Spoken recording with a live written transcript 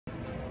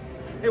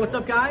Hey, what's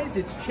up guys?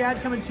 It's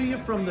Chad coming to you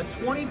from the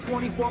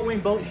 2020 Fort Wayne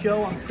Boat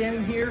Show. I'm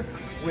standing here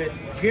with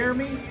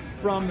Jeremy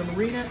from the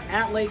Marina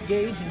at Lake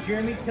Gage. And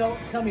Jeremy,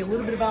 tell me a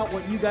little bit about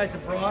what you guys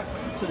have brought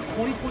to the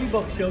 2020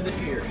 Boat Show this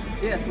year.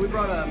 Yeah, so we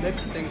brought a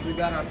mix of things. We've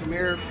got our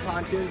premier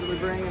pontoons that we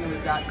bring, and then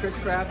we've got Chris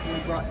Craft, and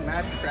we brought some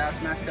Mastercrafts.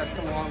 Mastercraft's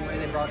come a long way.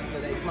 They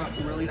come out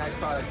some really nice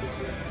products this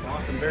year.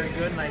 Awesome, very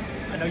good. Nice.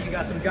 I know you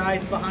got some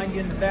guys behind you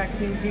in the back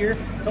scenes here.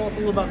 Tell us a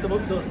little about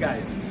those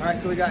guys. All right,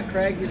 so we got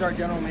Craig, he's our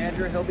general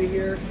manager. He'll be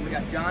here. We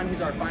got John,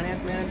 he's our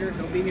finance manager.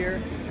 He'll be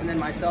here. And then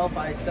myself,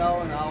 I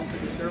sell, and I also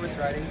do service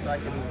writing, so I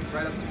can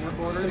write up some work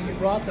orders. So you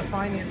brought the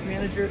finance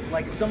manager,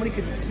 like somebody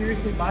could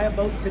seriously buy a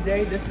boat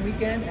today, this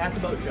weekend, at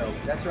the boat show.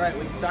 That's right,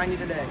 we can sign you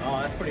today.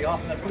 Oh, that's pretty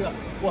awesome. That's pretty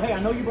awesome. Well, hey, I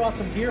know you brought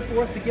some gear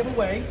for us to give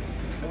away,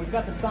 and we've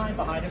got the sign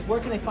behind us. Where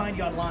can they find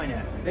you online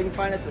at? They can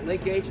find us at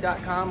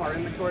lakegage.com. Our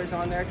inventory's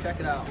on there. Check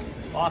it out.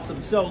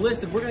 Awesome. So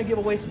listen, we're going to give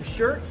away some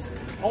shirts.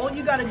 All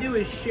you got to do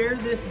is share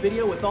this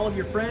video with all of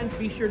your friends.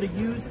 Be sure to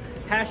use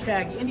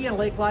hashtag Indiana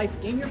Lake Life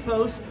in your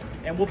post,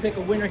 and we'll pick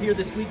a winner here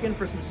this weekend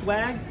for some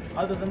swag.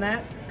 Other than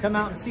that, come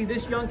out and see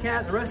this young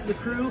cat and the rest of the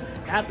crew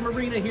at the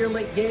Marina here at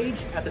Lake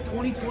Gage at the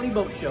 2020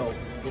 Boat Show.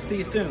 We'll see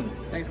you soon.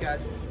 Thanks,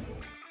 guys.